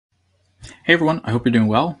Hey everyone, I hope you're doing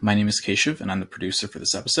well. My name is Keshav and I'm the producer for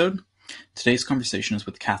this episode. Today's conversation is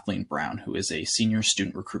with Kathleen Brown, who is a Senior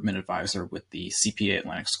Student Recruitment Advisor with the CPA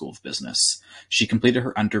Atlantic School of Business. She completed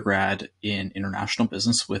her undergrad in International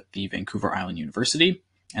Business with the Vancouver Island University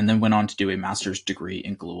and then went on to do a master's degree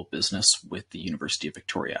in Global Business with the University of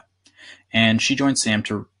Victoria. And she joined Sam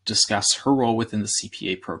to discuss her role within the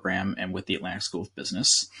CPA program and with the Atlantic School of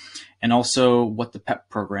Business, and also what the PEP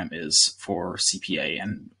program is for CPA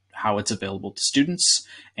and how it's available to students,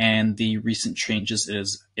 and the recent changes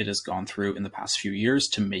it has gone through in the past few years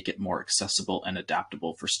to make it more accessible and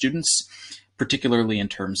adaptable for students, particularly in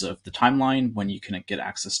terms of the timeline when you can get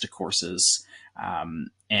access to courses,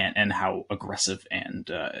 and how aggressive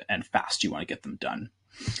and fast you want to get them done.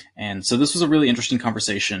 And so this was a really interesting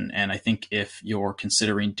conversation. And I think if you're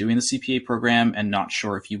considering doing the CPA program and not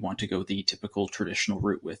sure if you want to go the typical traditional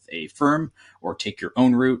route with a firm or take your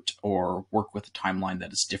own route or work with a timeline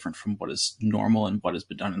that is different from what is normal and what has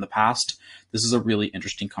been done in the past, this is a really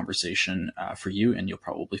interesting conversation for you, and you'll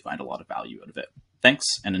probably find a lot of value out of it. Thanks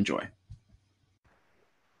and enjoy.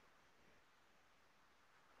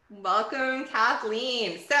 Welcome,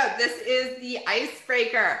 Kathleen. So this is the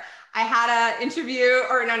icebreaker. I had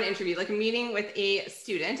a meeting with a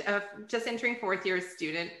student, a just entering fourth year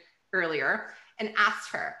student earlier, and asked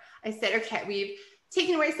her, I said, okay, we've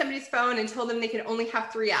taken away somebody's phone and told them they can only have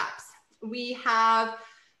 3 apps. We have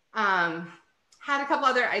had a couple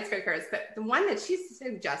other icebreakers, but the one that she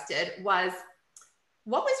suggested was,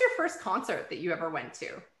 what was your first concert that you ever went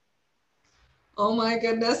to? Oh my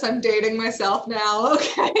goodness, I'm dating myself now.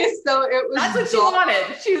 Okay, so it was. That's what she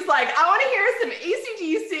wanted. She was like, I want to hear some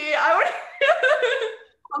AC/DC.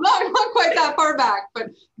 I'm not quite that far back,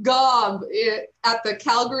 but Gob at the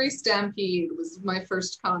Calgary Stampede was my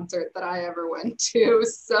first concert that I ever went to.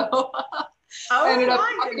 So I ended up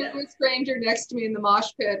talking to a stranger next to me in the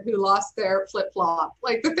mosh pit who lost their flip flop,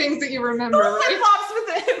 like the things that you remember. Who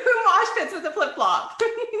mosh pits with a flip flop?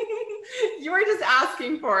 You were just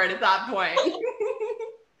asking for it at that point.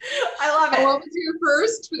 I love it. What was your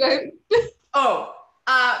first?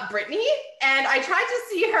 Brittany. And I tried to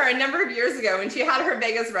see her a number of years ago when she had her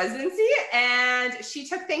Vegas residency, and she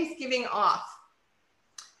took Thanksgiving off.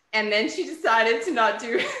 And then she decided to not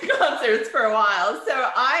do concerts for a while. So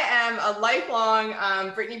I am a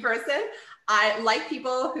lifelong Brittany person. I like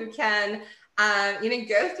people who can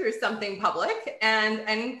go through something public and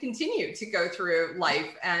continue to go through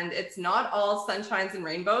life. And it's not all sunshines and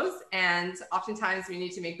rainbows. And oftentimes we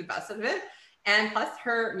need to make the best of it. And plus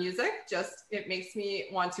her music, it makes me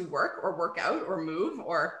want to work or work out or move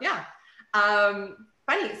or, yeah.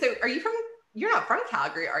 Funny. So you're not from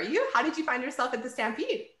Calgary, are you? How did you find yourself at the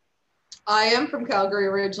Stampede? I am from Calgary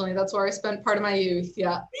originally. That's where I spent part of my youth.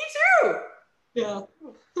 Yeah. Me too. Yeah.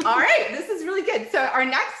 All right, this is really good. So our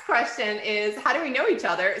next question is, how do we know each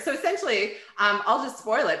other? So essentially, I'll just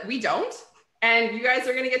spoil it. We don't. And you guys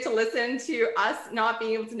are going to get to listen to us not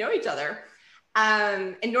being able to know each other.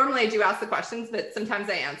 And normally I do ask the questions, but sometimes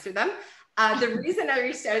I answer them. The reason I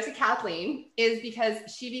reached out to Kathleen is because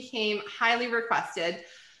she became highly requested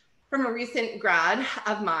from a recent grad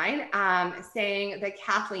of mine, saying that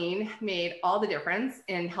Kathleen made all the difference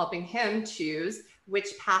in helping him choose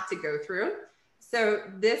which path to go through. So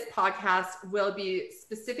this podcast will be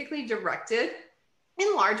specifically directed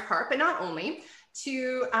in large part, but not only,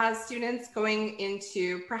 to students going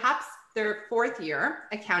into perhaps their fourth year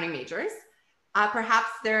accounting majors, perhaps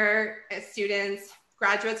they're students,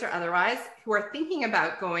 graduates or otherwise, who are thinking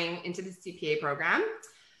about going into the CPA program.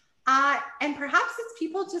 And perhaps it's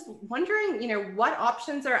people just wondering, what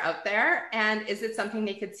options are out there and is it something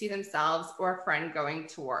they could see themselves or a friend going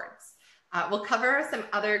towards? We'll cover some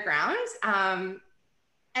other ground. And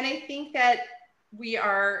I think that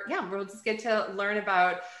we'll just get to learn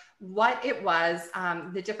about what it was,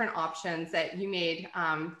 the different options that you made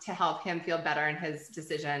to help him feel better in his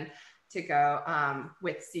decision to go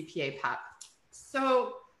with CPA PEP.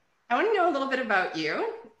 So I want to know a little bit about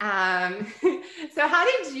you. So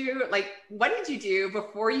what did you do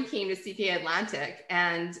before you came to CPA Atlantic?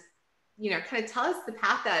 And, kind of tell us the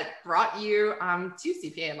path that brought you to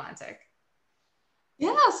CPA Atlantic.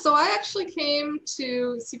 Yeah, so I actually came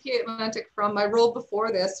to CPA Atlantic from my role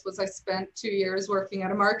before this was I spent 2 years working at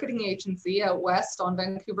a marketing agency out west on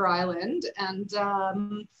Vancouver Island. And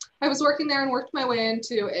I was working there and worked my way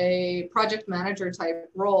into a project manager type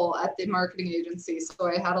role at the marketing agency. So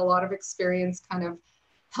I had a lot of experience kind of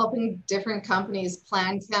helping different companies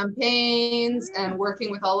plan campaigns and working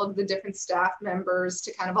with all of the different staff members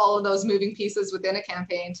to kind of all of those moving pieces within a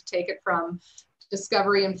campaign to take it from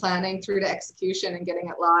discovery and planning through to execution and getting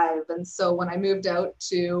it live. And so when I moved out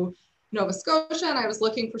to Nova Scotia, and I was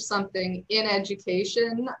looking for something in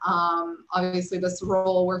education. Obviously, this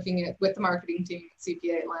role working with the marketing team at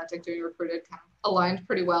CPA Atlantic doing recruited kind of aligned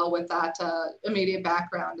pretty well with that immediate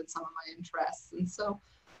background and some of my interests. And so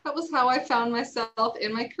that was how I found myself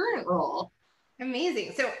in my current role.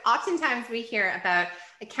 Amazing. So oftentimes we hear about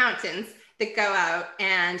accountants that go out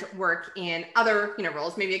and work in other,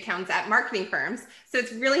 roles, maybe accountants at marketing firms. So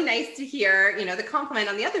it's really nice to hear, the compliment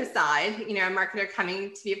on the other side, a marketer coming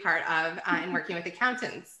to be a part of and working with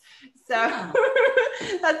accountants. So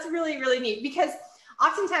that's really, really neat, because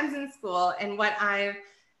oftentimes in school and what I've,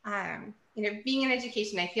 being in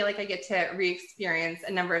education, I feel like I get to re-experience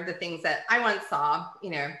a number of the things that I once saw,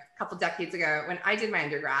 a couple decades ago when I did my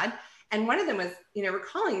undergrad. And one of them was,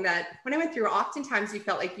 recalling that when I went through, oftentimes you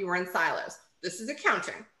felt like you were in silos. This is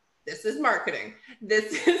accounting. This is marketing.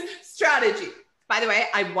 This is strategy. By the way,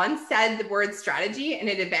 I once said the word strategy in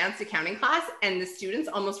an advanced accounting class, and the students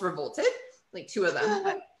almost revolted, like 2 of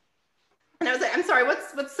them. And I was like, I'm sorry,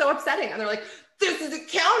 what's so upsetting? And they're like, this is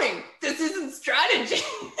accounting. This isn't strategy.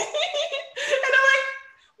 And I'm like,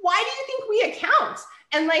 why do you think we account?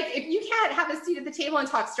 And like, if you can't have a seat at the table and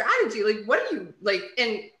talk strategy, like, what are you like?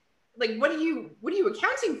 And like, what are you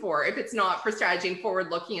accounting for if it's not for strategy and forward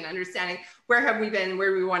looking and understanding where have we been,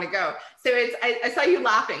 where we want to go? So I saw you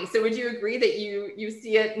laughing. So would you agree that you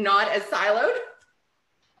see it not as siloed?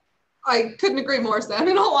 I couldn't agree more, Sam.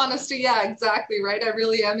 In all honesty, yeah, exactly right. I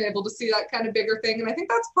really am able to see that kind of bigger thing. And I think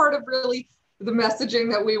that's part of really the messaging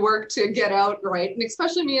that we work to get out, right? And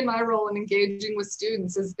especially me in my role in engaging with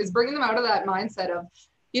students is bringing them out of that mindset of,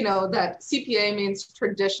 that CPA means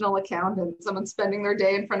traditional accountant, someone spending their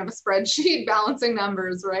day in front of a spreadsheet balancing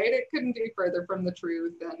numbers, right? It couldn't be further from the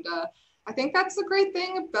truth. And I think that's the great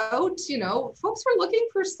thing about, folks are looking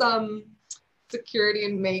for some security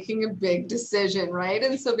in making a big decision, right?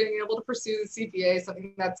 And so being able to pursue the CPA is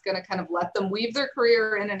something that's going to kind of let them weave their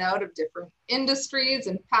career in and out of different industries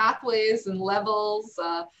and pathways and levels.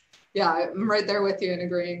 Yeah, I'm right there with you in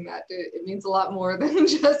agreeing that it means a lot more than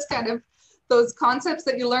just kind of those concepts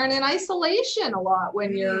that you learn in isolation a lot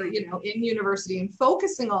when you're, in university and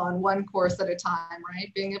focusing on one course at a time,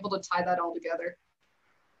 right? Being able to tie that all together.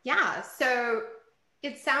 Yeah. So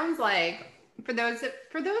it sounds like for those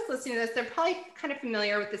listening to this, they're probably kind of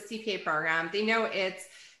familiar with the CPA program. They know it's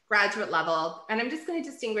graduate level. And I'm just going to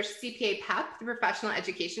distinguish CPA PEP, the professional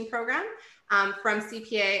education program, from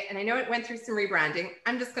CPA. And I know it went through some rebranding.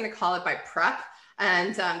 I'm just going to call it by prep.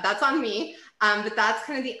 And that's on me. But that's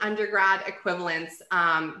kind of the undergrad equivalence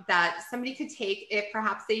that somebody could take if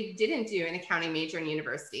perhaps they didn't do an accounting major in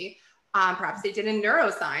university. Perhaps they did in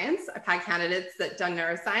neuroscience. I've had candidates that done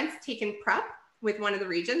neuroscience, taken prep with one of the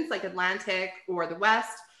regions like Atlantic or the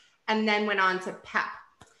West, and then went on to PEP.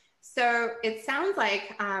 So it sounds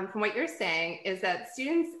like from what you're saying is that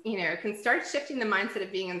students, can start shifting the mindset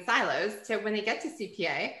of being in silos to when they get to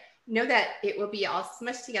CPA, know that it will be all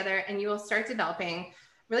smushed together and you will start developing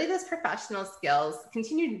really those professional skills,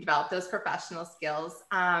 continue to develop those professional skills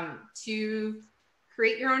to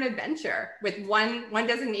create your own adventure with one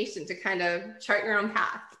designation to kind of chart your own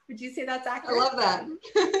path. Would you say that's accurate? I love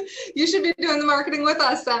that. You should be doing the marketing with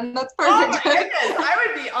us, then. That's perfect. Oh my goodness, I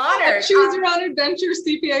would be honored. Choose your own adventure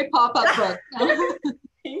CPA pop-up book.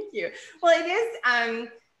 Thank you. Well, it is, I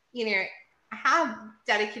have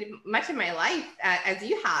dedicated much of my life, as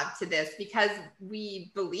you have, to this because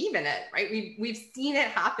we believe in it, right? We've seen it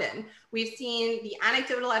happen. We've seen the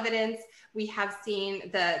anecdotal evidence. We have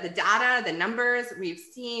seen the data, the numbers. We've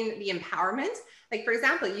seen the empowerment. Like, for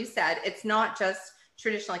example, you said it's not just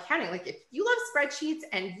traditional accounting. Like, if you love spreadsheets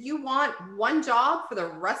and you want one job for the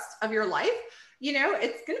rest of your life,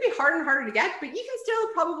 it's going to be harder and harder to get, but you can still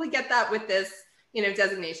probably get that with this,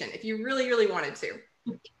 designation if you really, really wanted to.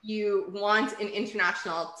 If you want an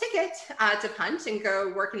international ticket to punch and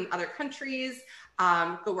go work in other countries,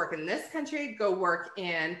 go work in this country, go work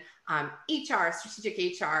in HR,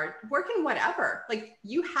 strategic HR, work in whatever. Like,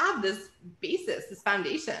 you have this basis, this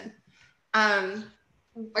foundation.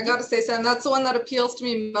 I got to say, Sam, that's the one that appeals to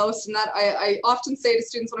me most. And that I often say to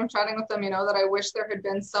students when I'm chatting with them, that I wish there had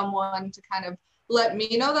been someone to kind of let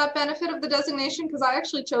me know that benefit of the designation, because I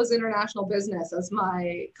actually chose international business as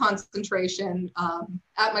my concentration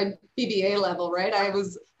at my BBA level, right? I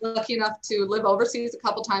was lucky enough to live overseas a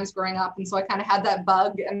couple times growing up. And so I kind of had that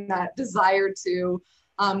bug and that desire to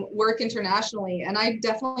work internationally. And I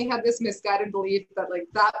definitely had this misguided belief that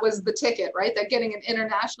that was the ticket, right? That getting an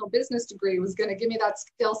international business degree was going to give me that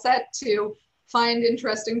skill set to find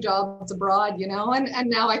interesting jobs abroad, and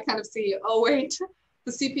now I kind of see, oh, wait,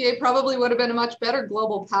 the CPA probably would have been a much better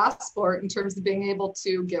global passport in terms of being able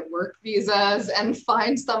to get work visas and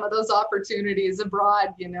find some of those opportunities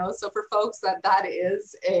abroad, you know. So for folks that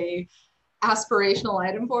is a aspirational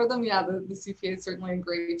item for them, yeah, the CPA is certainly a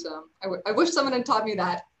great, I wish someone had taught me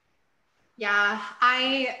that. Yeah,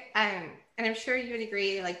 and I'm sure you would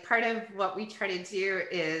agree, like part of what we try to do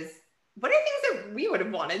is, what are things that we would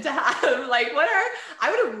have wanted to have? Like, I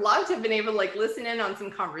would have loved to have been able to like listen in on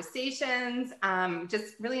some conversations,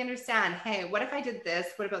 just really understand, hey, what if I did this?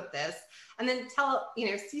 What about this? And then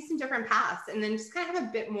see some different paths, and then just kind of have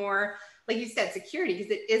a bit more, like you said, security,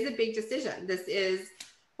 because it is a big decision. This is,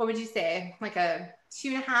 what would you say, like a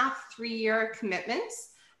 2.5, 3-year commitment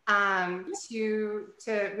to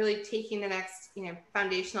really taking the next,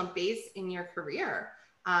 foundational base in your career.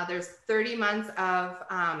 There's 30 months of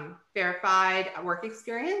verified work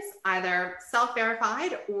experience, either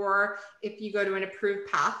self-verified or if you go to an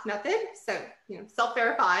approved path method. So,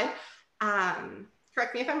 self-verified,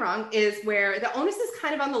 correct me if I'm wrong, is where the onus is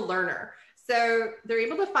kind of on the learner. So they're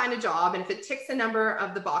able to find a job, and if it ticks a number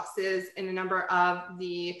of the boxes in a number of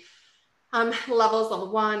the levels,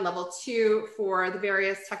 level 1, level 2, for the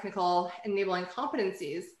various technical enabling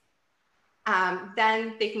competencies,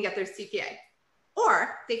 then they can get their CPA.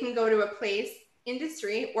 Or they can go to a place,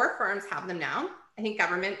 industry or firms have them now, I think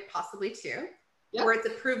government possibly too, yep, where it's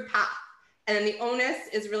approved path. And then the onus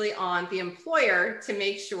is really on the employer to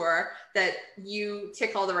make sure that you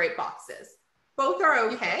tick all the right boxes. Both are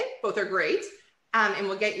okay, both are great, and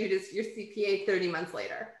we'll get you to your CPA 30 months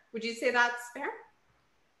later. Would you say that's fair?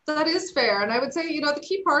 That is fair. And I would say, the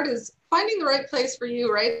key part is finding the right place for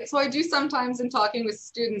you, right? So I do sometimes, in talking with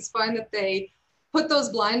students, find that they put those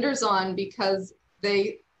blinders on because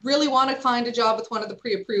they really want to find a job with one of the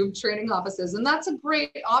pre-approved training offices. And that's a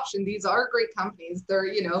great option. These are great companies. They're,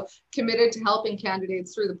 committed to helping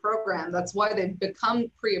candidates through the program. That's why they've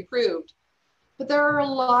become pre-approved. But there are a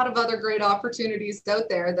lot of other great opportunities out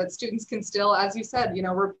there that students can still, as you said,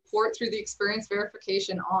 report through the experience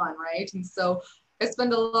verification on, right? And so I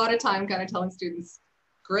spend a lot of time kind of telling students,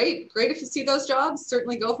 great if you see those jobs,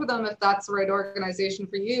 certainly go for them if that's the right organization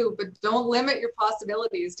for you, but don't limit your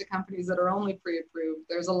possibilities to companies that are only pre-approved.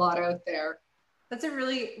 There's a lot out there. That's a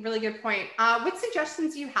really, really good point. What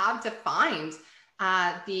suggestions do you have to find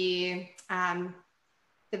the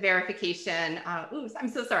verification? I'm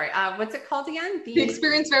so sorry. What's it called again? The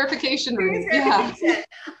experience verification route. Yeah.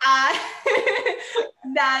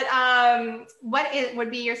 What would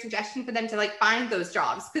be your suggestion for them to like find those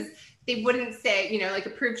jobs? Because they wouldn't say, like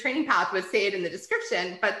approved training path would say it in the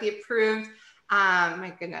description, but the approved,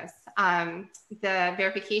 the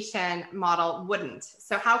verification model wouldn't.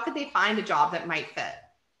 So how could they find a job that might fit?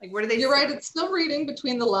 Like, what do they You're right. It's still reading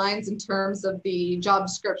between the lines in terms of the job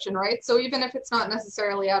description, right? So even if it's not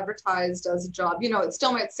necessarily advertised as a job, it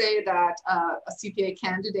still might say that a CPA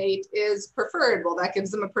candidate is preferred. Well, that gives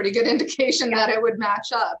them a pretty good indication that it would match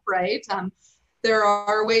up, right? There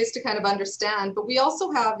are ways to kind of understand, but we also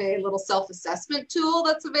have a little self-assessment tool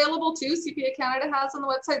that's available too. CPA Canada has on the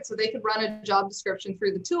website, so they could run a job description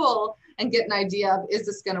through the tool and get an idea of, is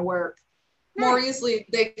this going to work? More easily,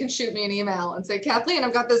 they can shoot me an email and say, Kathleen,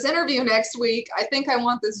 I've got this interview next week. I think I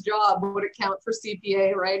want this job. Would it count for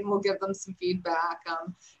CPA, right? And we'll give them some feedback.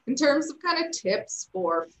 In terms of kind of tips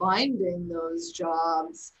for finding those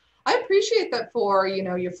jobs, I appreciate that for,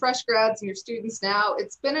 your fresh grads and your students now.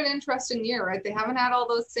 It's been an interesting year, right? They haven't had all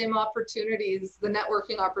those same opportunities, the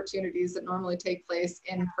networking opportunities that normally take place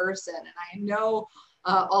in person. And I know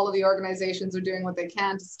all of the organizations are doing what they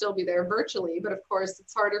can to still be there virtually, but of course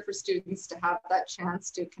it's harder for students to have that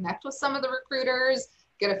chance to connect with some of the recruiters,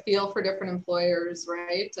 get a feel for different employers,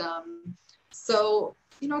 right? So,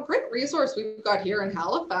 a great resource we've got here in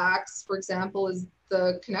Halifax, for example, is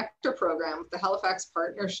the Connector program with the Halifax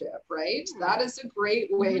Partnership, right? That is a great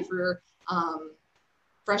way for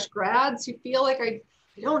fresh grads who feel like I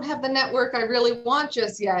don't have the network I really want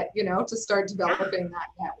just yet, to start developing that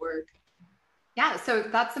network. Yeah, so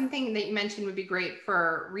that's something that you mentioned would be great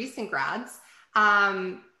for recent grads.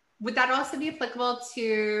 Would that also be applicable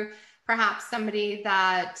to perhaps somebody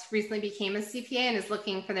that recently became a CPA and is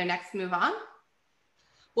looking for their next move on?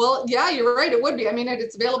 Well, yeah, you're right. It would be. I mean,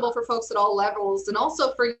 it's available for folks at all levels, and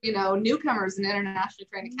also for, newcomers and internationally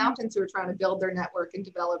trained accountants who are trying to build their network and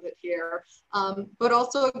develop it here. But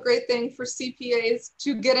also a great thing for CPAs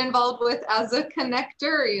to get involved with as a connector,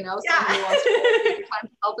 someone who wants to take time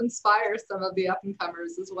to help inspire some of the up and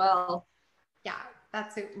comers as well. Yeah,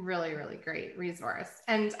 that's a really, really great resource.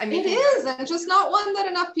 And I mean, it is, and just not one that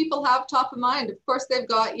enough people have top of mind. Of course, they've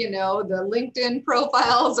got, the LinkedIn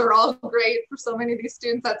profiles are all great for so many of these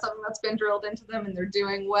students. That's something that's been drilled into them, and they're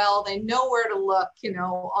doing well. They know where to look,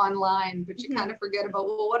 online, but you kind of forget about,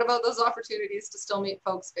 well, what about those opportunities to still meet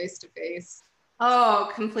folks face to face?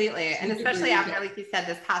 Oh, completely. And especially after, like you said,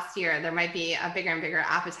 this past year, there might be a bigger and bigger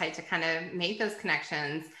appetite to kind of make those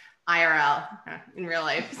connections IRL, in real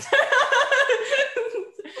life.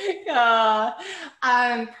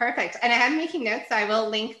 Perfect. And I am making notes, so I will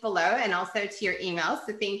link below and also to your email.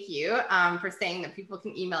 So thank you for saying that people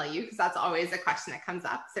can email you, because that's always a question that comes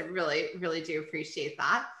up. So really, really do appreciate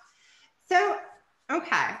that. So,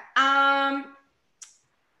 okay. I'm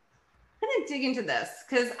going to dig into this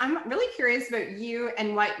because I'm really curious about you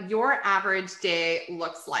and what your average day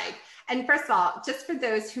looks like. And first of all, just for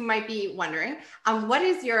those who might be wondering, what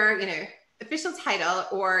is your, official title,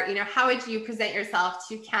 or, how would you present yourself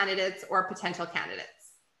to candidates or potential candidates?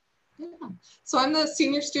 Yeah. So I'm the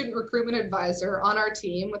Senior Student Recruitment Advisor on our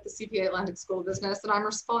team with the CPA Atlantic School of Business, and I'm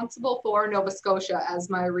responsible for Nova Scotia as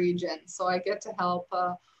my region. So I get to help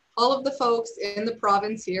all of the folks in the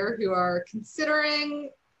province here who are considering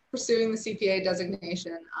pursuing the CPA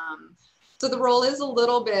designation. So the role is a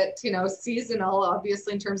little bit, seasonal,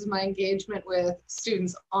 obviously, in terms of my engagement with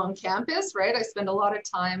students on campus, right? I spend a lot of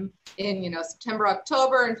time in, September,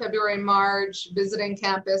 October, and February, March, visiting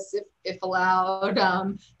campus if allowed,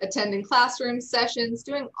 attending classroom sessions,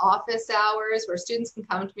 doing office hours where students can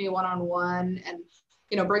come to me one-on-one and,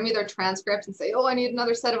 bring me their transcript and say, oh, I need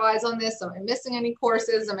another set of eyes on this. Am I missing any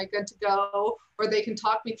courses? Am I good to go? Or they can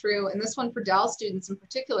talk me through, and this one for Dal students in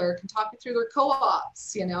particular, can talk me through their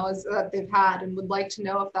co-ops, that they've had and would like to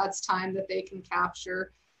know if that's time that they can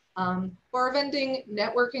capture. Or vending,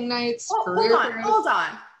 networking nights, career fairs. Hold on.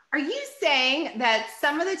 Are you saying that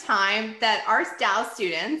some of the time that our Dal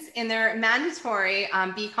students in their mandatory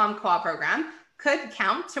BCom co-op program could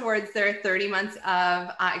count towards their 30 months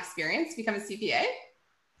of experience to become a CPA?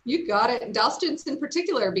 You got it. And Dal students in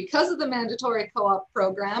particular, because of the mandatory co-op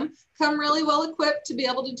program, come really well equipped to be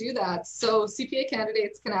able to do that. So CPA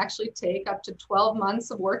candidates can actually take up to 12 months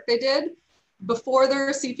of work they did before they're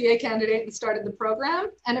a CPA candidate and started the program.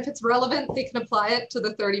 And if it's relevant, they can apply it to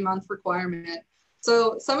the 30-month requirement.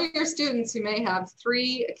 So some of your students who may have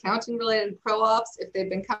 3 accounting-related co-ops, if they've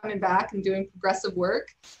been coming back and doing progressive work,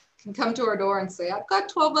 can come to our door and say, I've got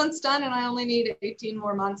 12 months done and I only need 18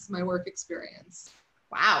 more months of my work experience.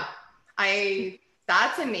 Wow.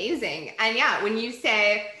 That's amazing. And yeah, when you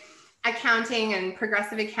say accounting and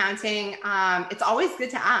progressive accounting, it's always good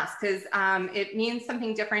to ask because it means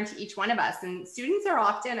something different to each one of us. And students are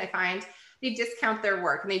often, I find, they discount their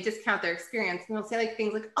work and they discount their experience. And they'll say like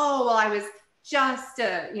things like, oh, well, I was just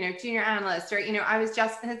a, junior analyst, or, I was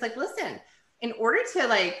just, and it's like, listen, in order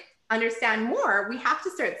to understand more, we have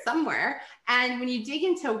to start somewhere. And when you dig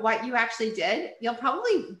into what you actually did,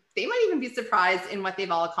 they might even be surprised in what they've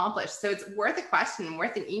all accomplished. So it's worth a question,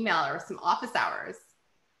 worth an email or some office hours.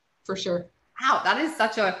 For sure. Wow, that is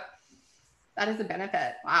a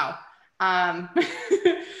benefit. Wow.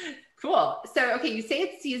 Cool. So, okay, you say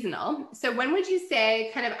it's seasonal. So when would you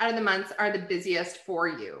say kind of out of the months are the busiest for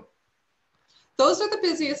you? Those are the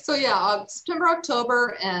busiest. So yeah, September,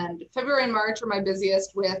 October, and February and March are my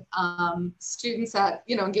busiest with students at,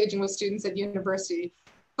 engaging with students at university.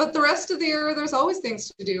 But the rest of the year, there's always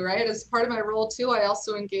things to do, right? As part of my role too, I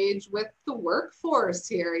also engage with the workforce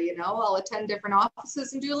here. I'll attend different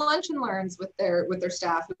offices and do lunch and learns with their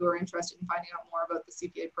staff who are interested in finding out more about the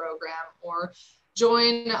CPA program, or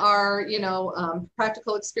join our,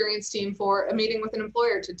 practical experience team for a meeting with an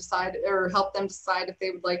employer to decide or help them decide if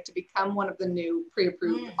they would like to become one of the new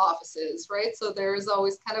pre-approved offices, right? So there's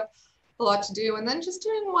always kind of a lot to do. And then just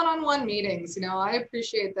doing one-on-one meetings. I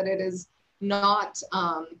appreciate that it is not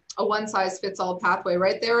a one-size-fits-all pathway,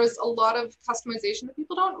 right? There is a lot of customization that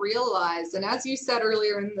people don't realize. And as you said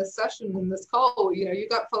earlier in this session, in this call, you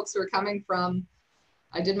got folks who are coming from,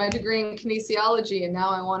 I did my degree in kinesiology and now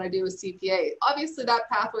I want to do a CPA. Obviously that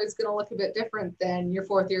pathway is going to look a bit different than your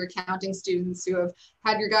 4th year accounting students who have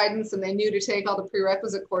had your guidance and they knew to take all the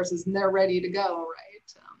prerequisite courses and they're ready to go,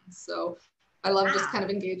 right? So I love just kind of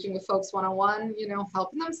engaging with folks one-on-one,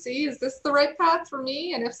 helping them see, is this the right path for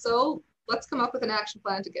me? And if so, let's come up with an action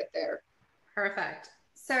plan to get there. Perfect.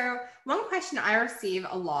 So one question I receive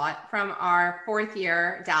a lot from our 4th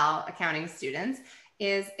year DAL accounting students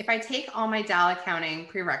is, if I take all my DAL accounting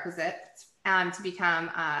prerequisites to become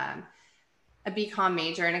a BCom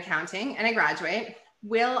major in accounting and I graduate,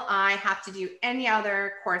 will I have to do any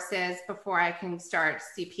other courses before I can start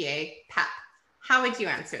CPA PEP? How would you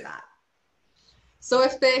answer that? So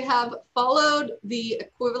if they have followed the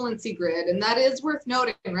equivalency grid, and that is worth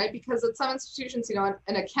noting, right? Because at some institutions, you know,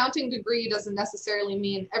 an accounting degree doesn't necessarily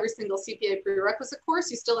mean every single CPA prerequisite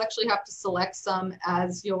course. You still actually have to select some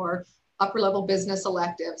as your upper level business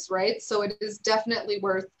electives, right? So it is definitely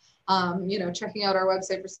worth, you know, checking out our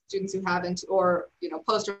website for students who haven't, or, you know,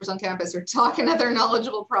 posters on campus, or talking to their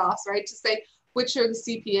knowledgeable profs, right? To say which are the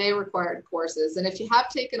CPA required courses. And if you have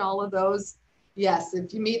taken all of those, yes,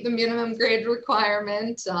 if you meet the minimum grade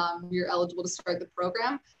requirement, you're eligible to start the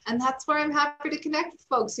program. And that's where I'm happy to connect with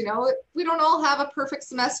folks. You know, we don't all have a perfect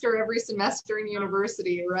semester every semester in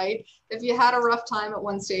university, right? If you had a rough time at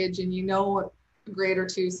one stage and you know a grade or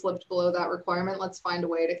two slipped below that requirement, let's find a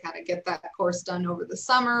way to kind of get that course done over the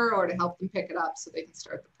summer, or to help them pick it up so they can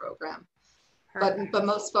start the program. But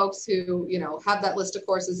most folks who, you know, have that list of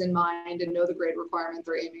courses in mind and know the grade requirement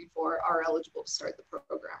they're aiming for are eligible to start the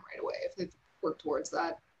program right away if they've worked towards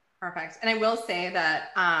that. Perfect. And I will say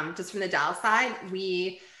that just from the Dal side,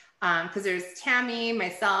 we, because there's Tammy,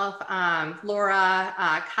 myself, Laura,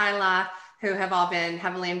 Kyla, who have all been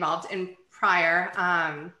heavily involved in prior,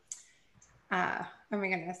 oh my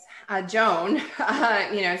goodness, Joan,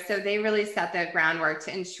 you know, so they really set the groundwork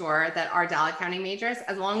to ensure that our Dal accounting majors,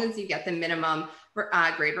 as long as you get the minimum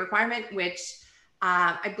grade requirement, which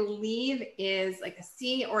I believe is like a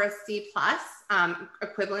C or a C plus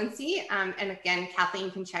equivalency. And again, Kathleen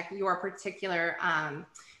can check your particular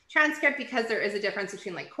transcript, because there is a difference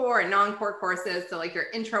between like core and non-core courses. So like your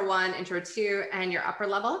intro 1, intro 2, and your upper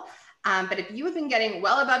level. But if you have been getting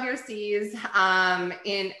well above your C's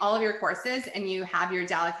in all of your courses, and you have your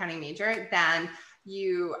Dal accounting major, then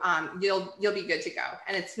you'll be good to go.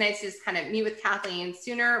 And it's nice to just kind of meet with Kathleen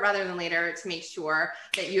sooner rather than later to make sure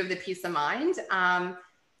that you have the peace of mind.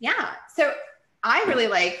 Yeah. So I really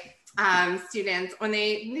like students when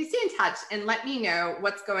they stay in touch and let me know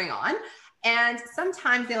what's going on. And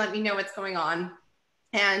sometimes they let me know what's going on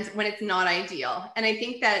and when it's not ideal. And I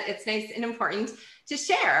think that it's nice and important to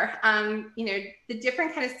share, you know, the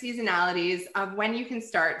different kind of seasonalities of when you can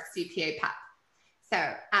start CPA PEP. So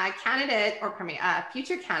a candidate, or pardon me, a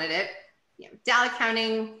future candidate, you know, Dal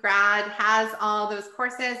accounting grad, has all those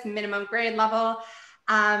courses, minimum grade level.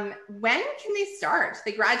 When can they start?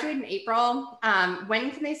 They graduate in April. When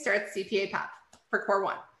can they start CPA PEP for Core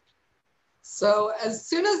 1? So as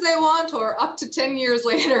soon as they want, or up to 10 years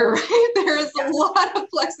later, right? There is a lot of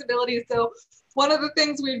flexibility. So one of the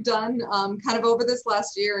things we've done kind of over this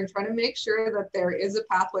last year, and trying to make sure that there is a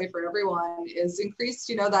pathway for everyone, is increased,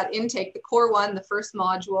 you know, that intake, the Core 1, the first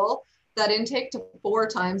module, that intake to 4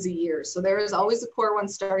 times a year. So there is always a Core 1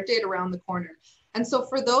 start date around the corner. And so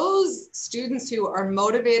for those students who are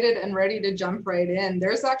motivated and ready to jump right in,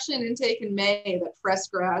 there's actually an intake in May that fresh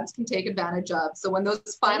grads can take advantage of. So when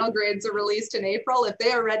those final grades are released in April, if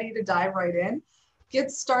they are ready to dive right in,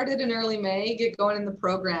 get started in early May, get going in the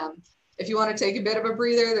program. If you want to take a bit of a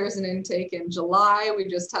breather, there's an intake in July. We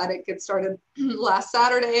just had it get started last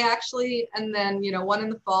Saturday, actually. And then, you know, one in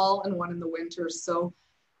the fall and one in the winter. So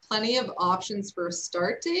plenty of options for a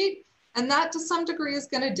start date. And that to some degree is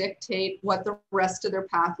going to dictate what the rest of their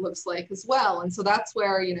path looks like as well. And so that's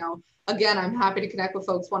where, you know, again, I'm happy to connect with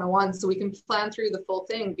folks one-on-one so we can plan through the full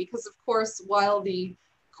thing. Because of course, while the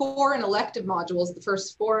core and elective modules, the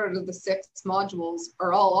first 4 out of the 6 modules,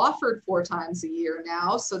 are all offered 4 times a year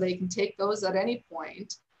now, so they can take those at any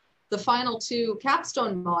point, the final 2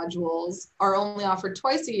 capstone modules are only offered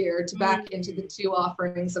twice a year to back into the 2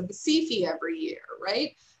 offerings of the CFE every year,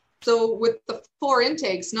 right? So with the 4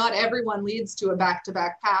 intakes, not everyone leads to a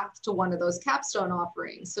back-to-back path to one of those capstone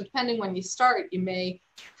offerings. So depending when you start, you may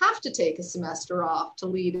have to take a semester off to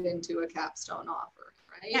lead into a capstone offering,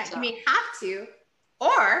 right? Yeah, you may have to,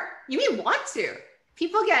 or you may want to.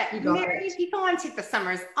 People get married, people want to take the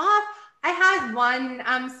summers off. I had one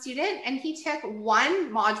student, and he took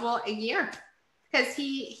 1 module a year because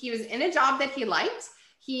he was in a job that he liked.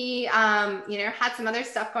 He, you know, had some other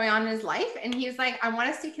stuff going on in his life, and he was like, I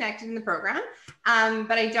want to stay connected in the program,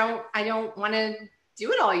 but I don't want to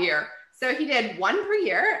do it all year. So he did 1 per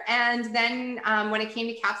year. And then when it came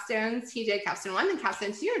to capstones, he did capstone 1, then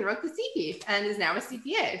capstone 2, and wrote the CP, and is now a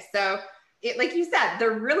CPA. So it, like you said,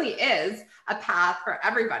 there really is a path for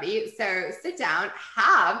everybody. So sit down,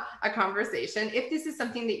 have a conversation. If this is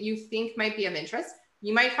something that you think might be of interest,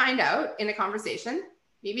 you might find out in a conversation,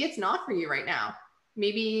 maybe it's not for you right now.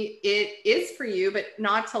 Maybe it is for you, but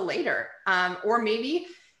not till later. Or maybe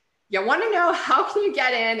you want to know how can you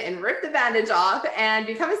get in and rip the bandage off and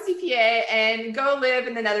become a CPA and go live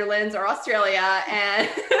in the Netherlands or Australia. And,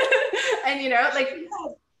 and you know, like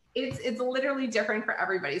it's literally different for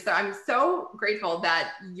everybody. So I'm so grateful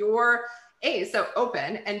that you're so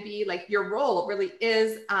open, and B, like your role really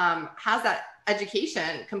is, has that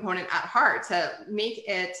education component at heart to make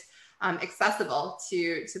it accessible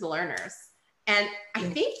to the learners. And I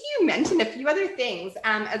think you mentioned a few other things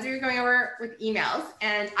as we were going over with emails,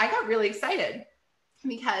 and I got really excited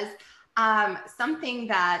because something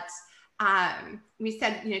that we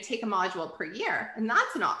said, take a module per year, and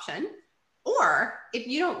that's an option. Or if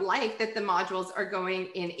you don't like that the modules are going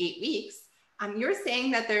in 8 weeks, you're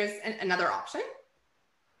saying that there's another option?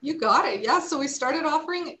 You got it. Yeah. So we started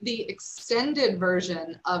offering the extended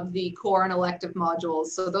version of the core and elective modules.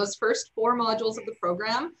 So those first 4 modules of the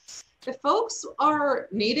program, if folks are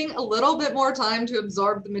needing a little bit more time to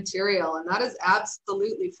absorb the material, and that is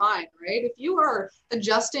absolutely fine, right? If you are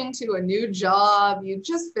adjusting to a new job, you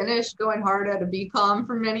just finished going hard at a BCom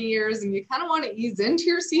for many years, and you kind of want to ease into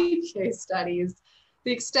your CPA studies,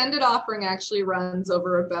 the extended offering actually runs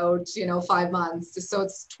over about, 5 months. So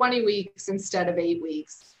it's 20 weeks instead of 8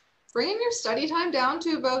 weeks. Bringing your study time down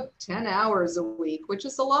to about 10 hours a week, which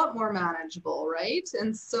is a lot more manageable, right?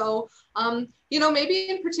 And so, maybe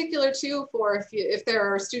in particular too, for if there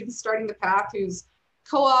are students starting the path whose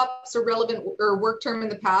co-ops or relevant or work term in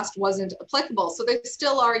the past wasn't applicable. So they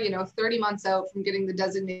still are, 30 months out from getting the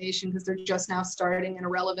designation because they're just now starting in a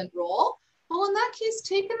relevant role. Well, in that case,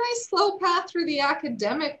 take a nice slow path through the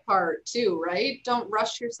academic part too, right? Don't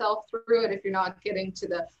rush yourself through it if you're not getting to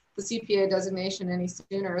the CPA designation any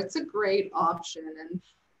sooner. It's a great option. And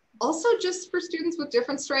also just for students with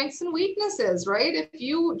different strengths and weaknesses, right? If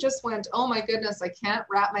you just went, oh my goodness, I can't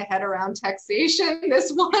wrap my head around taxation,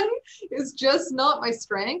 this one is just not my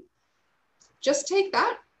strength, just take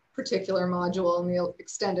that particular module in the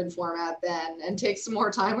extended format then and take some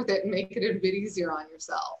more time with it and make it a bit easier on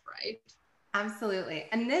yourself, right? Absolutely.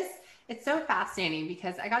 And it's so fascinating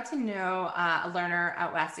because I got to know a learner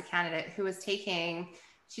out west of Canada who was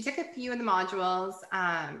she took a few of the modules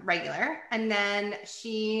regular, and then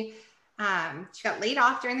she got laid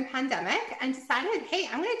off during the pandemic and decided, hey,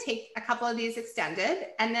 I'm going to take a couple of these extended.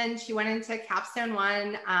 And then she went into Capstone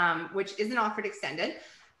 1, which isn't offered extended.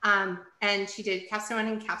 And she did Capstone 1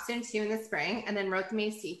 and Capstone 2 in the spring, and then wrote the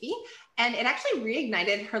MACP. And it actually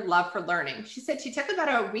reignited her love for learning. She said she took about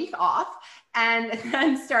a week off and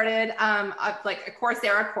then started a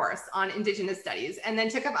Coursera course on Indigenous studies, and then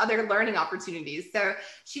took up other learning opportunities. So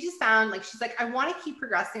she just found, she's like, I want to keep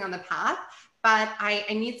progressing on the path, but I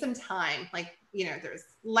need some time. There's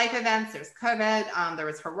life events, there's COVID, there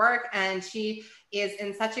was her work, and she is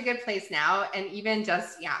in such a good place now. And even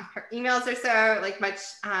just, her emails are so much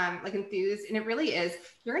enthused. And it really is,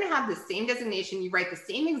 you're going to have the same designation. You write the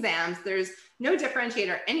same exams. There's no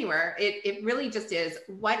differentiator anywhere. It really just is,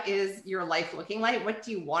 what is your life looking like? What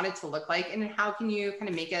do you want it to look like? And how can you kind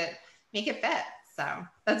of make it fit? So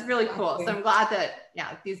that's really cool. So I'm glad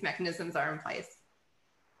that, these mechanisms are in place.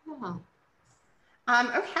 Yeah.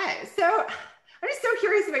 Okay. So I'm just so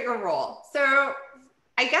curious about your role. So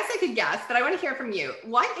I guess I could guess, but I want to hear from you.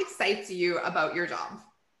 What excites you about your job?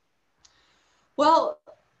 Well,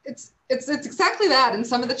 it's exactly that. And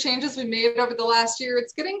some of the changes we made over the last year,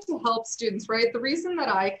 it's getting to help students, right? The reason that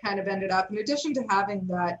I kind of ended up, in addition to having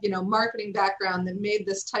that, marketing background that made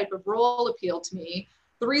this type of role appeal to me,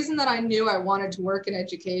 the reason that I knew I wanted to work in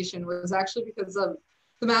education was actually because of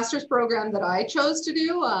the master's program that I chose to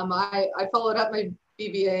do. I followed up my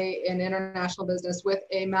BBA in international business with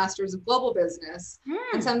a master's of global business.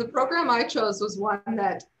 And so the program I chose was one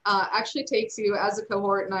that actually takes you as a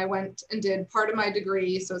cohort, and I went and did part of my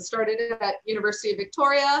degree. So it started at University of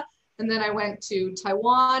Victoria, and then I went to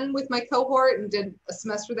Taiwan with my cohort and did a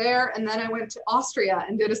semester there. And then I went to Austria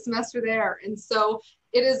and did a semester there. And so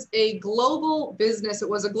it is a global business. It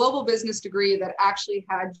was a global business degree that actually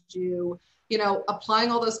had you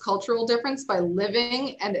applying all those cultural difference by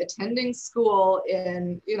living and attending school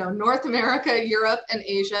in, North America, Europe, and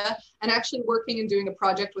Asia, and actually working and doing a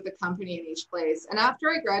project with a company in each place. And after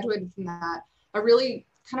I graduated from that, I really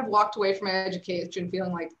kind of walked away from my education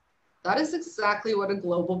feeling like that is exactly what a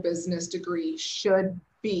global business degree should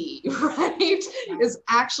be, right? Is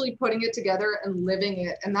actually putting it together and living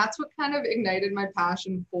it. And that's what kind of ignited my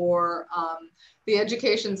passion for the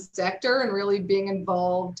education sector and really being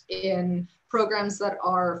involved in programs that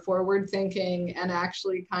are forward thinking and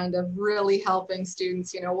actually kind of really helping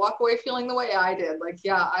students, walk away feeling the way I did.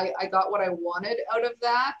 I got what I wanted out of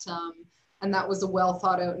that. And that was a well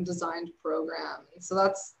thought out and designed program. And so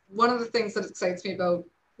that's one of the things that excites me about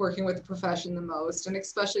working with the profession the most, and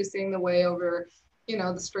especially seeing the way over,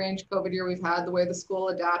 the strange COVID year we've had, the way the school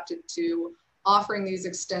adapted to offering these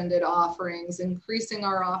extended offerings, increasing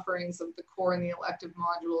our offerings of the core and the elective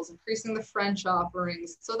modules, increasing the French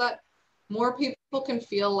offerings so that more people can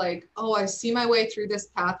feel like, oh, I see my way through this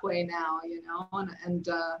pathway now, you know,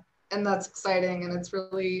 and that's exciting. And it's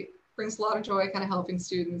really brings a lot of joy kind of helping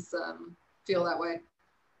students feel that way.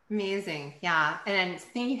 Amazing. Yeah. And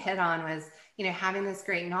something you hit on was, you know, having this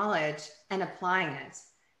great knowledge and applying it.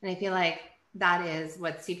 And I feel like that is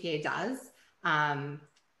what CPA does,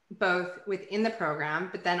 both within the program,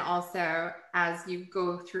 but then also as you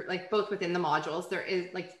go through, like both within the modules, there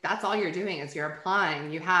is like, that's all you're doing is you're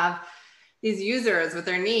applying. You have these users with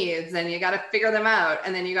their needs and you got to figure them out.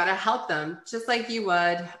 And then you got to help them just like you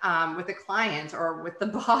would with a client or with the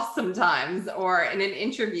boss sometimes, or in an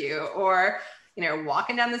interview, or, you know,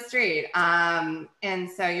 walking down the street. And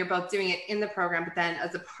so you're both doing it in the program, but then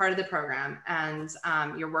as a part of the program and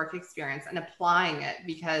your work experience and applying it,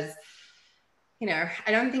 because, you know,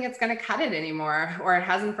 I don't think it's going to cut it anymore, or it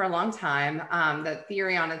hasn't for a long time, that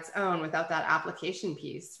theory on its own without that application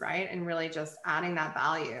piece, right? And really just adding that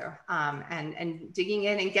value and digging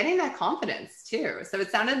in and getting that confidence too. So it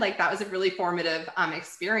sounded like that was a really formative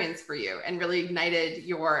experience for you and really ignited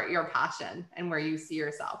your passion and where you see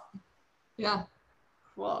yourself. Yeah.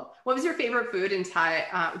 Cool. What was your favorite food in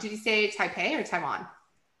did you say Taipei or Taiwan?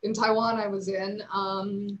 In Taiwan, I was in.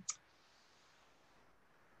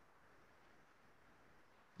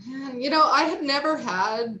 You know, I had never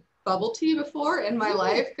had bubble tea before in my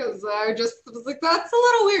life because I just was like, that's a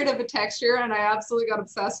little weird of a texture. And I absolutely got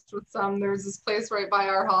obsessed with some. There was this place right by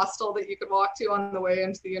our hostel that you could walk to on the way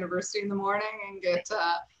into the university in the morning and get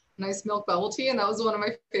nice milk bubble tea. And that was one of my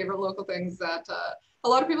favorite local things that a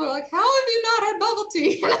lot of people are like, how have you not had bubble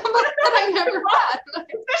tea? And I'm like, that I never had.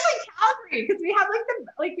 Especially Calgary, because we have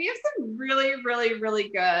we have some really, really, really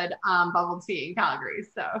good bubble tea in Calgary.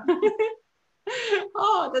 So.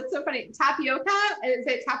 Oh, that's so funny. Tapioca? Is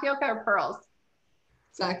it tapioca or pearls?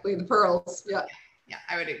 Exactly, the pearls. Yeah. Yeah,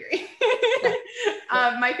 I would agree.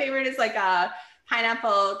 Yeah. My favorite is like a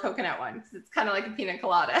pineapple coconut one because it's kind of like a pina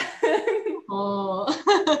colada. Oh.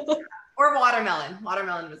 Or watermelon.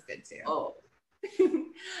 Watermelon was good too. Oh.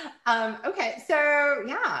 Okay, so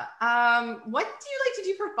yeah. What do you like to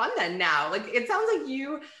do for fun then now? Like, it sounds like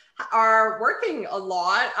you are working a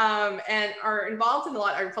lot and are involved in a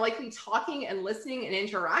lot, are likely talking and listening and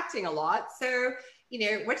interacting a lot. So, you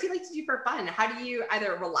know, what do you like to do for fun? How do you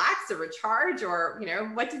either relax or recharge, or, you know,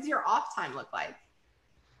 what does your off time look like?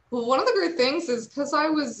 Well, one of the great things is because I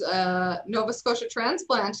was Nova Scotia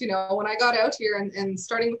transplant, you know, when I got out here and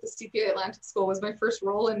starting with the CPA Atlantic School was my first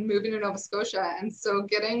role in moving to Nova Scotia. And so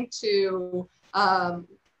getting to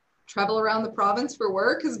travel around the province for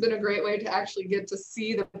work has been a great way to actually get to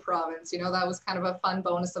see the province. You know, that was kind of a fun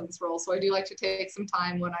bonus of this role. So I do like to take some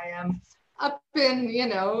time when I am up in, you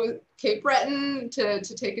know, Cape Breton to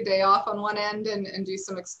take a day off on one end and do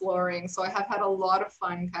some exploring. So I have had a lot of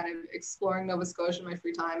fun kind of exploring Nova Scotia in my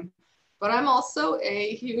free time. But I'm also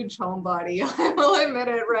a huge homebody. I will admit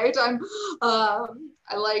it, right? I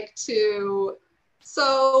like to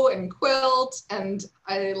sew and quilt, and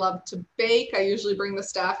I love to bake. I usually bring the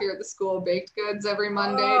staff here at the school baked goods every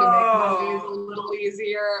Monday to make Mondays a little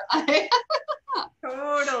easier.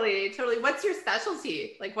 Totally. What's your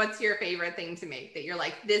specialty? Like, what's your favorite thing to make that you're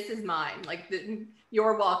like, this is mine? Like,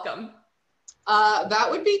 you're welcome. That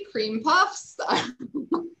would be cream puffs.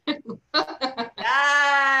 Yes,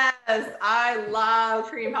 I love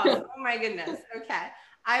cream puffs. Oh my goodness. Okay.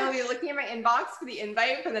 I will be looking at my inbox for the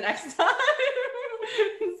invite for the next time.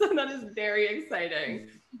 So that is very exciting.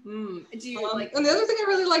 Do you and the other thing I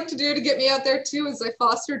really like to do to get me out there too is I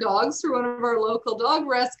foster dogs through one of our local dog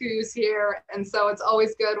rescues here. And so it's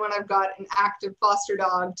always good when I've got an active foster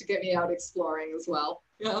dog to get me out exploring as well.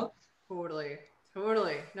 Yeah. Totally.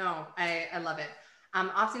 No, I love it.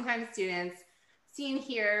 Oftentimes students see and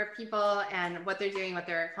hear people and what they're doing, what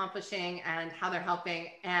they're accomplishing, and how they're helping.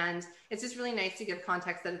 And it's just really nice to give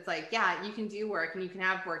context that it's like, yeah, you can do work and you can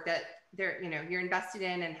have work that you're invested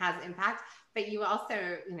in and has impact, but you also,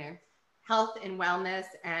 health and wellness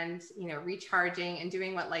and, recharging and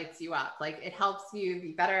doing what lights you up. Like, it helps you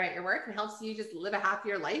be better at your work and helps you just live a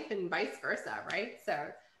happier life and vice versa. Right. So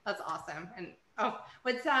that's awesome. And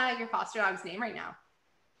what's your foster dog's name right now?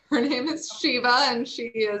 Her name is Shiva, and she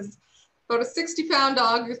is about a 60-pound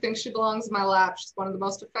dog who thinks she belongs in my lap. She's one of the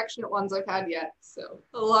most affectionate ones I've had yet. So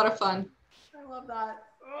a lot of fun. I love that.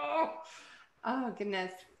 Oh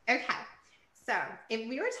goodness. Okay. So if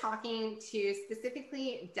we were talking to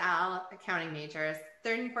specifically Dal accounting majors,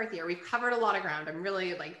 3rd and 4th year, we've covered a lot of ground. I'm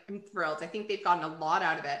really I'm thrilled. I think they've gotten a lot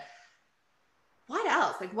out of it. What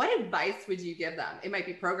else? Like, what advice would you give them? It might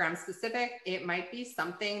be program specific. It might be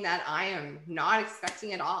something that I am not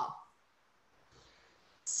expecting at all.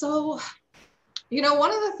 So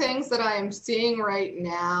One of the things that I am seeing right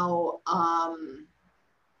now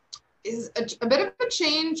is a bit of a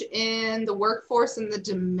change in the workforce and the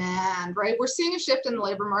demand, right? We're seeing a shift in the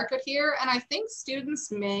labor market here, and I think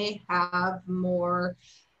students may have more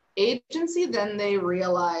agency than they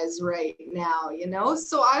realize right now.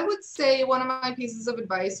 So I would say one of my pieces of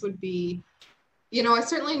advice would be, I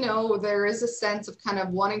certainly know there is a sense of kind of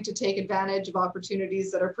wanting to take advantage of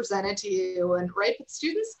opportunities that are presented to you, and right, but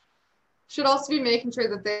students should also be making sure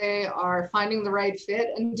that they are finding the right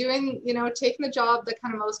fit and doing, taking the job that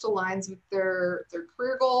kind of most aligns with their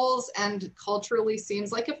career goals and culturally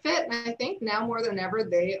seems like a fit. And I think now more than ever,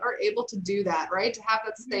 they are able to do that, right? To have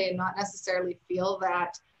that say and not necessarily feel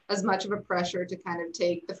that as much of a pressure to kind of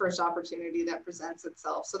take the first opportunity that presents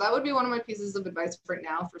itself. So that would be one of my pieces of advice right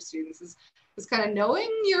now for students is kind of knowing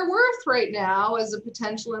your worth right now as a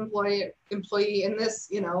potential employee in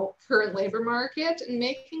this, current labor market, and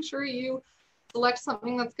making sure you select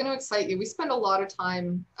something that's going to excite you. We spend a lot of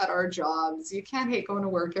time at our jobs. You can't hate going to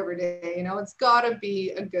work every day. It's got to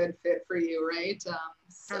be a good fit for you, right?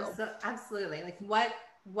 Absolutely. Like what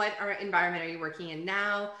environment are you working in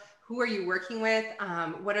now? Who are you working with?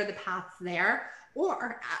 What are the paths there?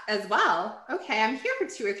 Or as well, okay, I'm here for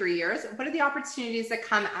 2 or 3 years. What are the opportunities that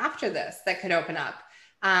come after this that could open up?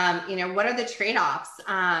 What are the trade-offs?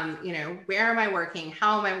 Where am I working?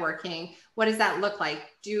 How am I working? What does that look like?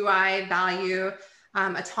 Do I value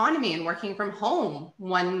autonomy and working from home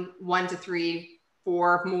 1 to 3,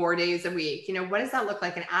 4 more days a week? What does that look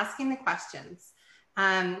like? And asking the questions.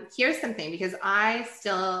 Here's something, because I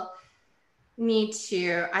still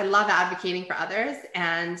I love advocating for others.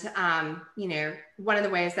 And, one of the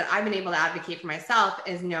ways that I've been able to advocate for myself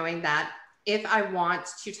is knowing that if I want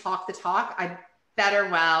to talk the talk, I better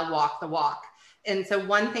well walk the walk. And so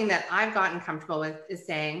one thing that I've gotten comfortable with is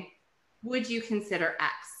saying, would you consider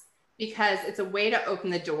X? Because it's a way to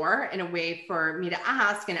open the door and a way for me to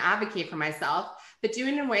ask and advocate for myself, but do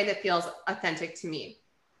it in a way that feels authentic to me.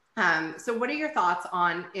 So what are your thoughts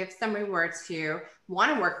on if somebody were to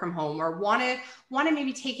want to work from home or want to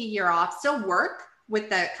maybe take a year off, still work with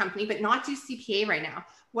the company, but not do CPA right now?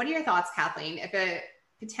 What are your thoughts, Kathleen, if a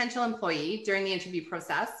potential employee during the interview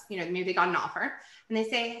process, maybe they got an offer and they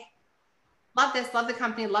say, love this, love the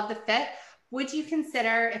company, love the fit. Would you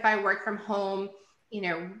consider if I work from home,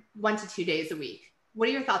 1 to 2 days a week? What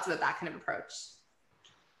are your thoughts about that kind of approach?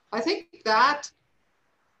 I think that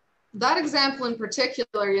example in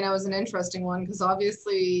particular, is an interesting one, because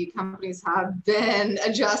obviously companies have been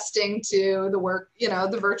adjusting to the work,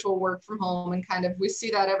 the virtual work from home, and kind of, we see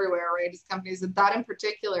that everywhere, right? As companies, that in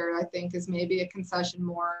particular, I think is maybe a concession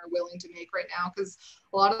more willing to make right now, because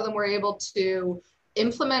a lot of them were able to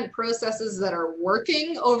implement processes that are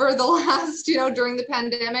working over the last, during the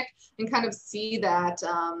pandemic, and kind of see that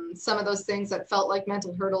some of those things that felt like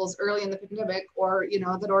mental hurdles early in the pandemic, or,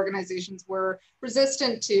 that organizations were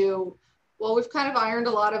resistant to, well, we've kind of ironed a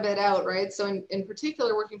lot of it out, right? So in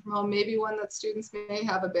particular, working from home, maybe one that students may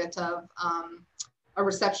have a bit of a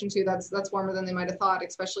reception to that's warmer than they might have thought,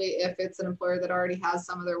 especially if it's an employer that already has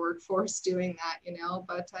some of their workforce doing that,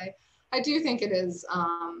 but I do think it is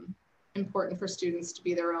important for students to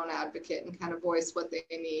be their own advocate and kind of voice what they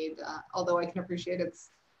need. Although I can appreciate it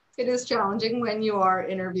is challenging when you are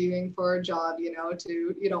interviewing for a job, you don't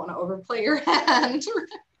want to overplay your hand.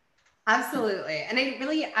 Absolutely. And I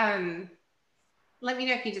really, let me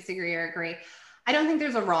know if you disagree or agree. I don't think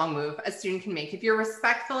there's a wrong move a student can make. If you're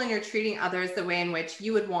respectful and you're treating others the way in which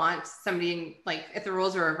you would want somebody, like if the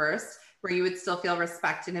roles are reversed, where you would still feel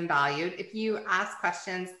respected and valued, if you ask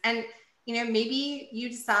questions and maybe you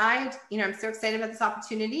decide, I'm so excited about this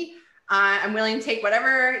opportunity. I'm willing to take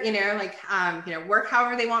whatever, work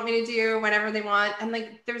however they want me to do, whatever they want. And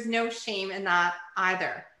there's no shame in that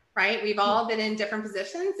either, right? We've all been in different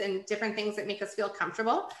positions and different things that make us feel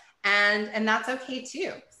comfortable. And that's okay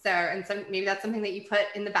too. So maybe that's something that you put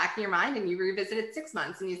in the back of your mind and you revisit it 6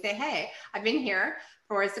 months and you say, hey, I've been here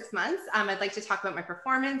for 6 months. I'd like to talk about my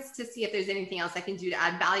performance to see if there's anything else I can do to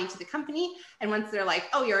add value to the company. And once they're like,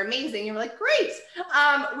 oh, you're amazing. You're like, great.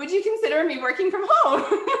 Would you consider me working from home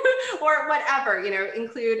or whatever,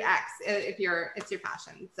 include X if it's your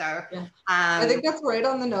passion. So yeah. I think that's right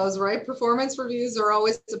on the nose, right? Performance reviews are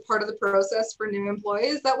always a part of the process for new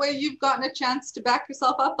employees. That way you've gotten a chance to back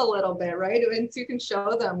yourself up a little bit, right? And so you can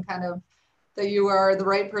show them kind of that you are the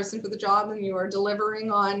right person for the job and you are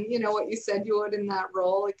delivering on, what you said you would in that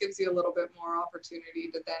role. It gives you a little bit more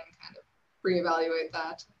opportunity to then kind of reevaluate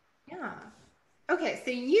that. Yeah. Okay.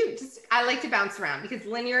 So I like to bounce around because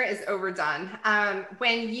linear is overdone.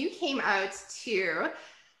 When you came out to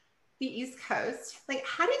the East Coast. Like,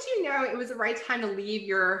 how did you know it was the right time to leave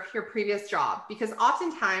your previous job? Because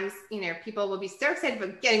oftentimes, you know, people will be so excited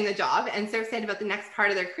about getting the job and so excited about the next part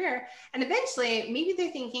of their career. And eventually maybe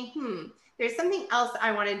they're thinking, there's something else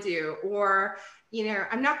I want to do, or, you know,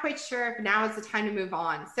 I'm not quite sure if now is the time to move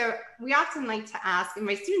on. So we often like to ask, and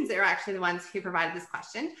my students are actually the ones who provided this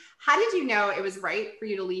question, how did you know it was right for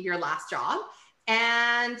you to leave your last job,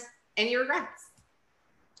 and any regrets?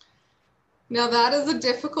 Now that is a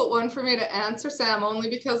difficult one for me to answer, Sam, only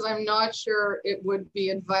because I'm not sure it would be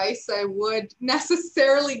advice I would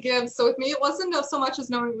necessarily give. So with me, it wasn't so much as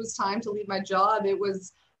knowing it was time to leave my job. It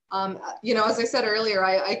was, you know, as I said earlier,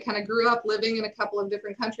 I kind of grew up living in a couple of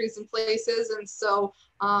different countries and places. And so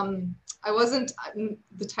I wasn't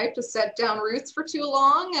the type to set down roots for too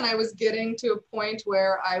long. And I was getting to a point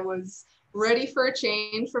where I was ready for a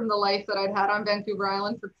change from the life that I'd had on Vancouver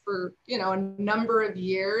Island for you know, a number of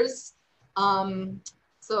years.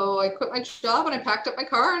 So I quit my job and I packed up my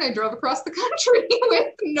car and I drove across the country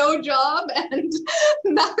with no job and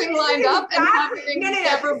nothing lined up, and having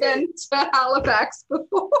never been to Halifax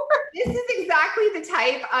before. This is exactly the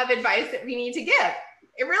type of advice that we need to give.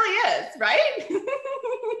 It really is, right?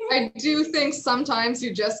 I do think sometimes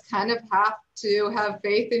you just kind of have to have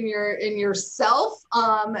faith in yourself,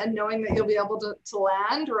 and knowing that you'll be able to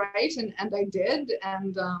land, right? And I did,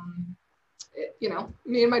 and you know,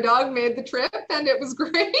 me and my dog made the trip and it was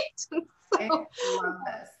great. So. I love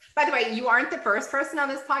this. By the way, you aren't the first person on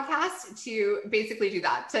this podcast to basically do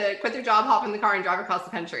that, to quit their job, hop in the car and drive across the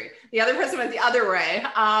country. The other person went the other way.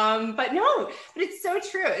 But it's so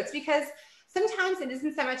true. It's because sometimes it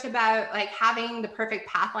isn't so much about like having the perfect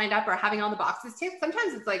path lined up or having all the boxes ticked.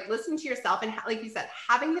 Sometimes it's like listening to yourself and, like you said,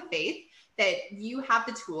 having the faith that you have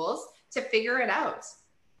the tools to figure it out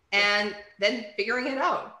and then figuring it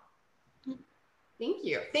out. Thank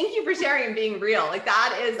you. Thank you for sharing and being real. Like,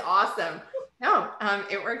 that is awesome. No,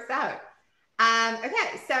 it works out.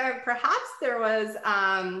 Okay. So perhaps there was,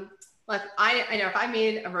 like, I know if I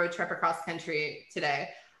made a road trip across the country today,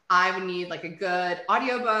 I would need like a good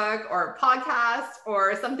audiobook or a podcast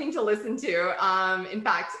or something to listen to. In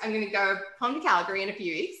fact, I'm going to go home to Calgary in a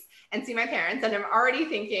few weeks and see my parents. And I'm already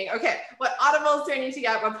thinking, okay, what audibles do I need to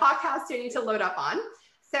get? What podcasts do I need to load up on?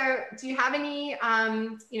 So do you have any,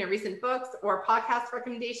 recent books or podcast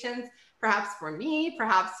recommendations, perhaps for me,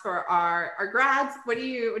 perhaps for our grads? What do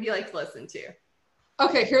you like to listen to?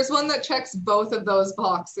 Okay, here's one that checks both of those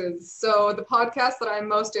boxes. So the podcast that I'm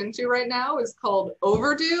most into right now is called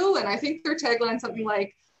Overdue. And I think their tagline is something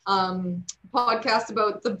like, podcast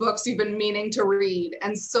about the books you've been meaning to read.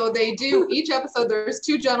 And so they do each episode, there's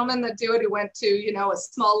two gentlemen that do it who went to, you know, a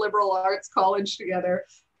small liberal arts college together.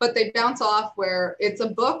 But they bounce off where it's a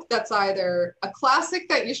book that's either a classic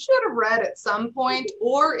that you should have read at some point,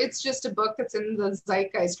 or it's just a book that's in the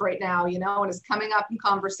zeitgeist right now, you know, and is coming up in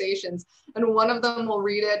conversations. And one of them will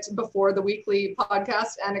read it before the weekly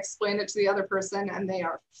podcast and explain it to the other person. And they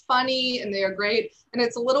are funny and they are great. And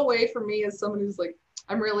it's a little way for me as someone who's like,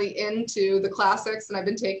 I'm really into the classics, and I've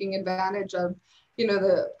been taking advantage of, you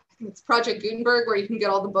know, it's Project Gutenberg, where you can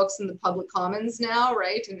get all the books in the public commons now,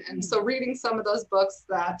 right? And so reading some of those books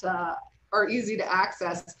that are easy to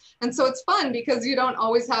access. And so it's fun because you don't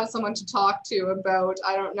always have someone to talk to about,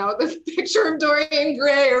 I don't know, the picture of Dorian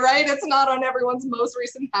Gray, right? It's not on everyone's most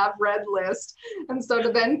recent have read list. And so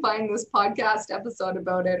to then find this podcast episode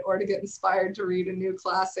about it, or to get inspired to read a new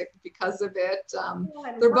classic because of it,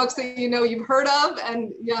 they're books that you know you've heard of,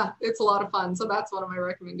 and yeah, it's a lot of fun. So that's one of my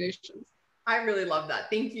recommendations. I really love that.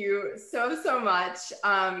 Thank you so much.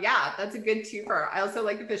 Yeah, that's a good twofer. I also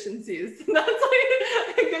like efficiencies. That's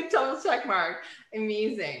like a good double check mark.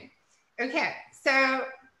 Amazing. Okay, so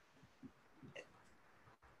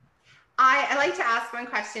I like to ask one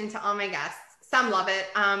question to all my guests. Some love it.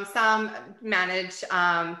 Some manage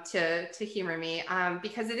to humor me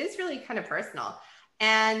because it is really kind of personal,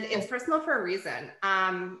 and it's personal for a reason.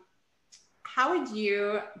 How would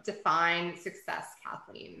you define success,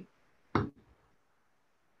 Kathleen?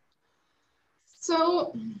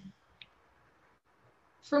 So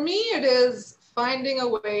for me, it is finding a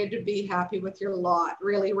way to be happy with your lot,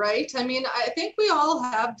 really, right? I mean, I think we all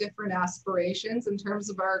have different aspirations in terms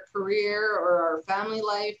of our career or our family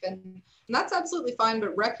life, and that's absolutely fine,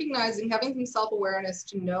 but recognizing, having some self-awareness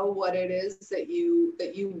to know what it is that you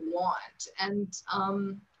want, and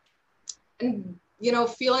you know,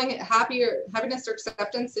 feeling happiness or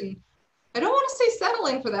acceptance. And I don't want to say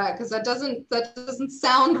settling for that, because that doesn't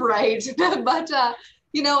sound right. But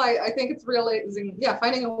you know, I think it's realizing,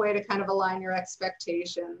 finding a way to kind of align your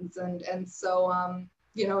expectations. And so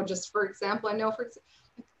you know, just for example,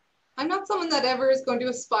 I'm not someone that ever is going to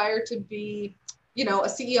aspire to be you know, a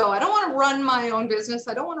CEO. I don't want to run my own business.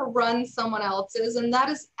 I don't want to run someone else's. And that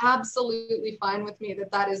is absolutely fine with me,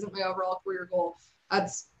 that isn't my overall career goal.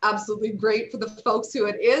 That's absolutely great for the folks who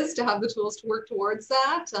it is to have the tools to work towards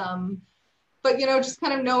that. But, you know, just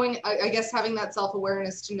kind of knowing, I guess, having that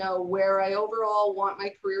self-awareness to know where I overall want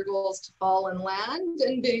my career goals to fall and land,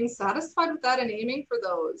 and being satisfied with that and aiming for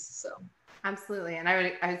those. So. Absolutely. And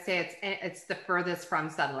I would say it's the furthest from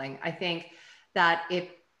settling. I think that if,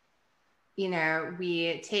 you know,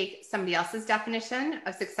 we take somebody else's definition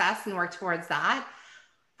of success and work towards that,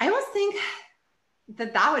 I almost think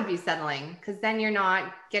that would be settling, because then you're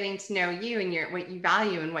not getting to know you and what you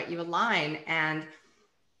value and what you align. And,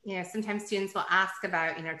 you know, sometimes students will ask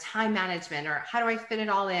about, you know, time management, or how do I fit it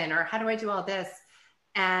all in, or how do I do all this?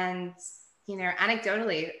 And, you know,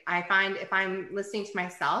 anecdotally, I find if I'm listening to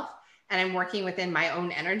myself and I'm working within my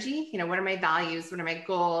own energy, you know, what are my values? What are my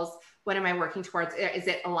goals? What am I working towards? Is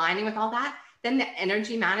it aligning with all that? Then the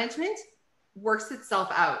energy management works itself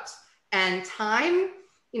out. And time,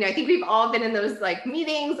 you know, I think we've all been in those like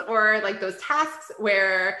meetings or like those tasks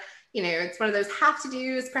where, you know, it's one of those have to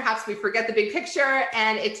do's. Perhaps we forget the big picture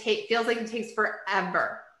and it feels like it takes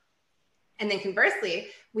forever. And then conversely,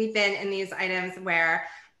 we've been in these items where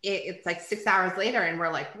it's like 6 hours later and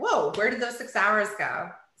we're like, whoa, where did those 6 hours go?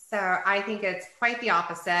 So I think it's quite the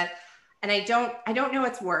opposite. And I don't know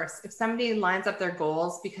what's worse. If somebody lines up their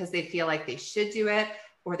goals because they feel like they should do it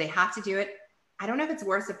or they have to do it, I don't know if it's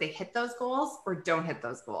worse if they hit those goals or don't hit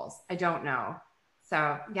those goals. I don't know.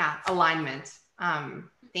 So yeah, alignment.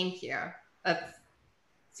 Thank you. That's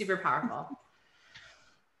super powerful.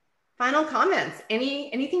 Final comments.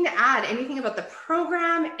 Anything to add? Anything about the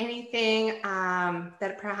program? Anything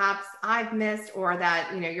that perhaps I've missed, or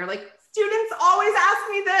that, you know, you're like, students always ask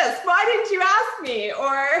me this. Why didn't you ask me?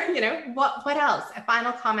 Or, you know, what else?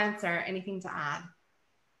 Final comments or anything to add?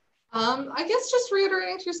 I guess just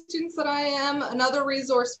reiterating to your students that I am another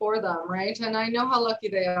resource for them, right? And I know how lucky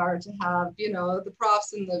they are to have, you know, the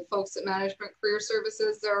profs and the folks at Management Career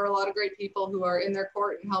Services. There are a lot of great people who are in their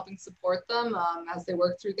court and helping support them as they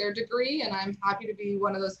work through their degree. And I'm happy to be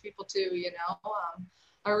one of those people too, you know.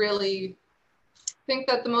 I really think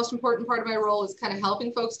that the most important part of my role is kind of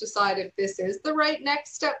helping folks decide if this is the right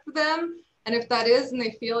next step for them. And if that is, and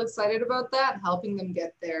they feel excited about that, helping them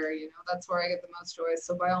get there, you know, that's where I get the most joy.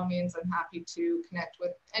 So by all means, I'm happy to connect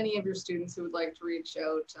with any of your students who would like to reach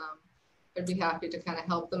out. I'd be happy to kind of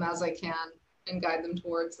help them as I can and guide them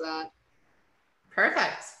towards that.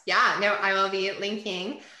 Perfect. Yeah, no, I will be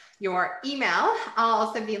linking your email. I'll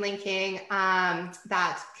also be linking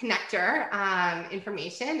that connector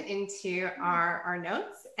information into our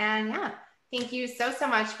notes. And yeah, thank you so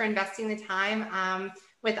much for investing the time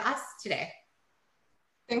with us today.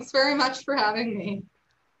 Thanks very much for having me.